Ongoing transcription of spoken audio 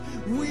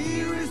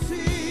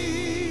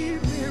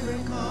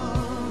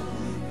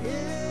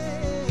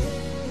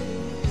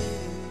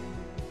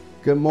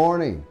Good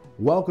morning.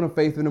 Welcome to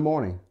Faith in the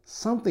Morning.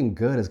 Something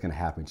good is going to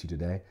happen to you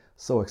today,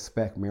 so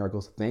expect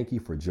miracles. Thank you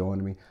for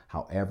joining me.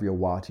 However you're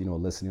watching or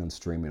listening on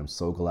streaming, I'm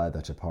so glad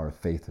that you're part of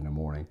Faith in the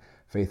Morning.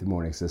 Faith in the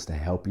Morning exists to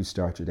help you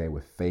start your day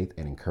with faith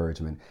and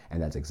encouragement, and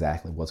that's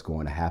exactly what's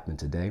going to happen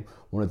today.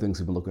 One of the things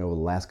we've been looking over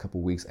the last couple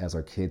of weeks as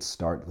our kids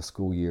start the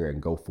school year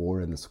and go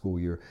forward in the school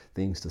year,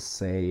 things to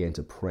say and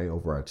to pray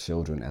over our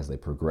children as they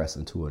progress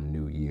into a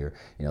new year.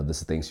 You know, this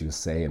is things you can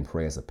say and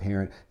pray as a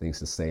parent, things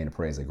to say and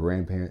pray as a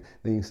grandparent,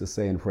 things to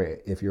say and pray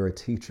if you're a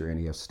teacher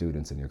and you have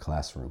students in your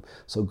classroom.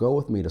 So go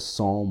with me to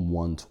Psalm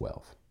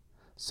 112.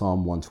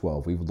 Psalm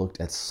 112. We've looked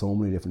at so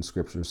many different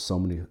scriptures, so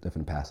many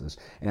different passages.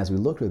 And as we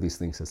looked at these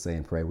things to say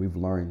and pray, we've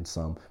learned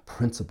some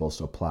principles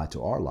to apply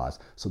to our lives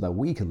so that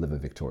we can live a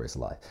victorious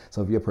life.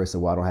 So if you're a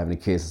person, well, I don't have any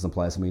kids, this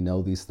applies to me.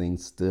 No, these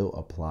things still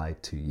apply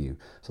to you.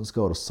 So let's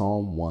go to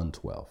Psalm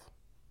 112.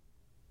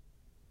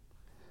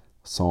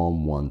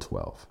 Psalm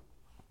 112.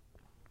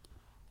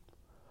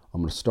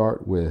 I'm going to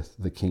start with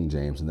the King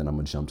James and then I'm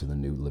going to jump to the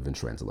New Living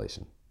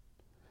Translation.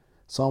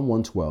 Psalm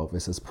 112, it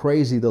says,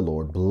 "Praise ye the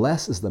Lord.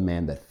 Blessed is the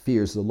man that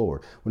fears the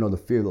Lord." We know the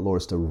fear of the Lord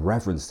is to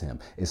reverence him,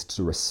 is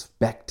to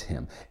respect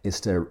him,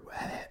 is to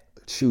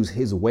choose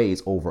his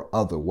ways over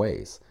other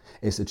ways.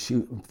 Is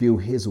to view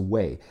his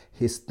way,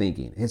 his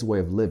thinking, his way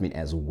of living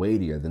as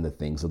weightier than the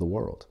things of the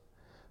world.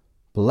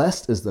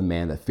 Blessed is the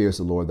man that fears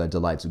the Lord, that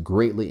delights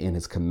greatly in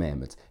his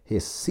commandments.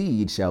 His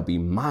seed shall be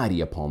mighty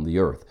upon the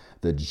earth.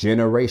 The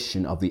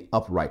generation of the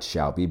upright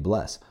shall be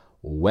blessed.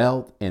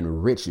 Wealth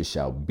and riches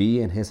shall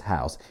be in his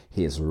house.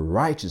 His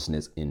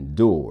righteousness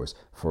endures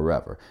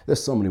forever.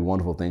 There's so many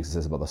wonderful things it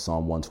says about the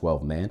Psalm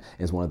 112 man.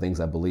 It's one of the things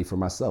I believe for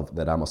myself,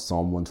 that I'm a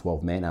Psalm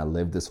 112 man. I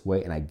live this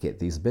way and I get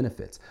these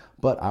benefits.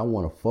 But I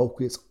want to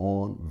focus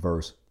on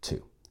verse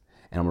 2.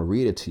 And I'm going to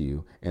read it to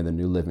you in the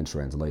New Living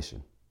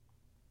Translation.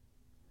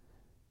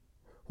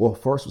 Well,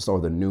 first we'll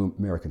start with the New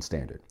American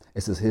Standard.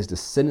 It says, "His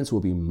descendants will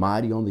be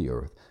mighty on the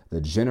earth.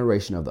 The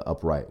generation of the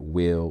upright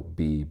will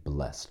be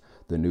blessed."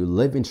 The New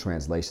Living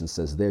Translation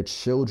says, "Their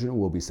children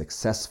will be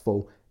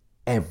successful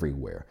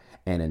everywhere.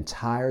 An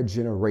entire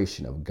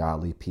generation of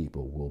godly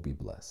people will be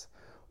blessed."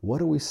 What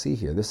do we see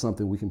here? This is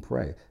something we can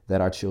pray,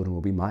 that our children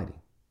will be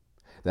mighty,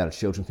 that our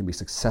children can be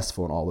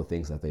successful in all the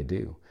things that they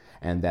do,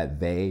 and that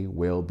they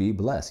will be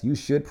blessed. You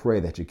should pray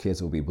that your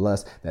kids will be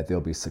blessed, that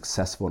they'll be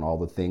successful in all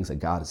the things that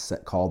God has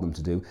called them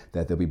to do,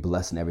 that they'll be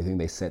blessed in everything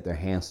they set their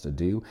hands to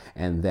do,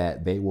 and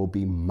that they will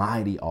be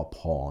mighty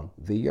upon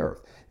the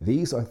earth.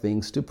 These are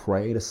things to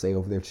pray, to say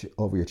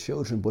over your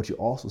children, but you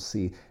also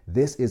see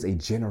this is a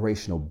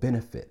generational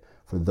benefit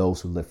for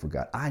those who live for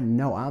God. I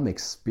know I'm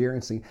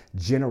experiencing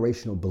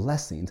generational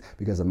blessings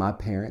because of my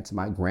parents,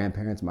 my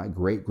grandparents, my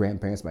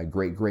great-grandparents, my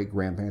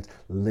great-great-grandparents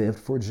lived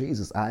for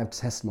Jesus. I have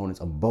testimonies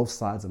on both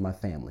sides of my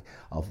family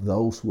of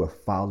those who have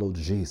followed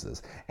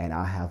Jesus, and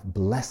I have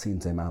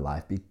blessings in my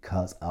life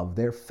because of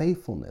their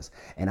faithfulness.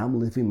 And I'm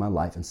living my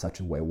life in such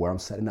a way where I'm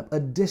setting up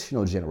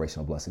additional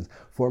generational blessings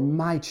for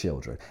my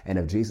children, and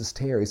if Jesus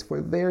tarries,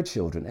 for their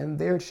children and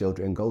their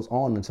children, and goes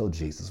on until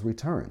Jesus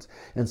returns.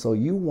 And so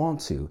you want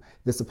to,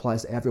 this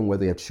applies to everyone,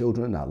 whether you have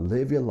children or not,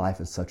 live your life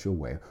in such a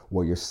way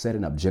where you're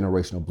setting up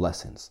generational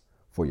blessings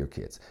for your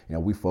kids. You know,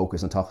 we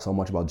focus and talk so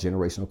much about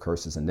generational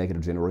curses and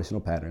negative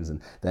generational patterns,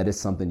 and that is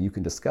something you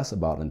can discuss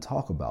about and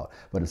talk about.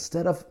 But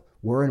instead of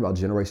worrying about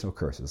generational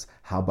curses,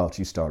 how about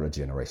you start a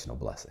generational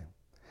blessing?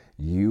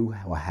 You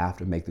will have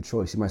to make the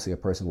choice. You might say a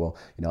person, well,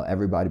 you know,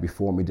 everybody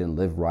before me didn't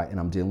live right and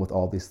I'm dealing with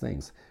all these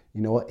things.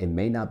 You know what? It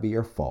may not be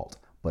your fault,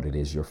 but it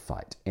is your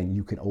fight, and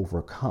you can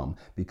overcome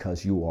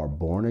because you are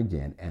born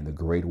again and the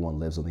greater one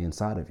lives on the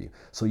inside of you.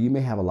 So you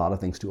may have a lot of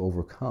things to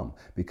overcome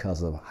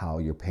because of how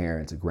your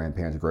parents,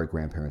 grandparents,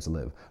 great-grandparents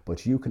live,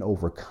 but you can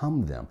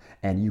overcome them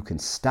and you can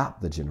stop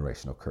the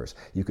generational curse.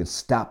 You can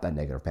stop that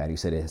negative pattern. You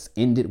said it has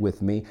ended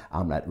with me.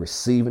 I'm not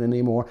receiving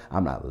anymore.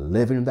 I'm not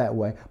living that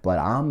way, but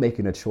I'm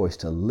making a choice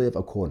to live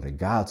according to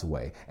God's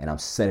way, and I'm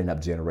setting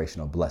up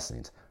generational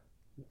blessings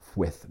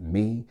with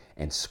me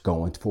and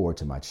going forward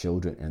to my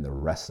children and the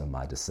rest of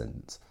my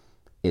descendants.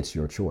 It's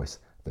your choice.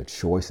 The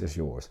choice is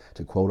yours.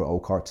 To quote an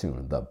old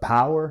cartoon, the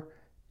power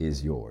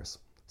is yours.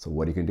 So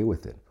what you can do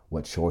with it,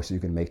 what choice you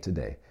can make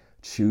today,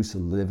 choose to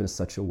live in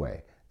such a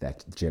way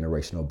that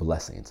generational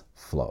blessings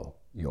flow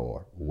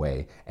your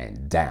way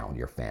and down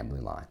your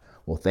family line.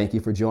 Well, thank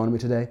you for joining me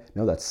today.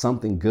 Know that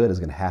something good is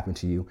going to happen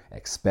to you.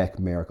 Expect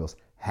miracles.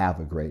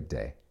 Have a great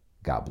day.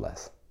 God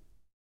bless.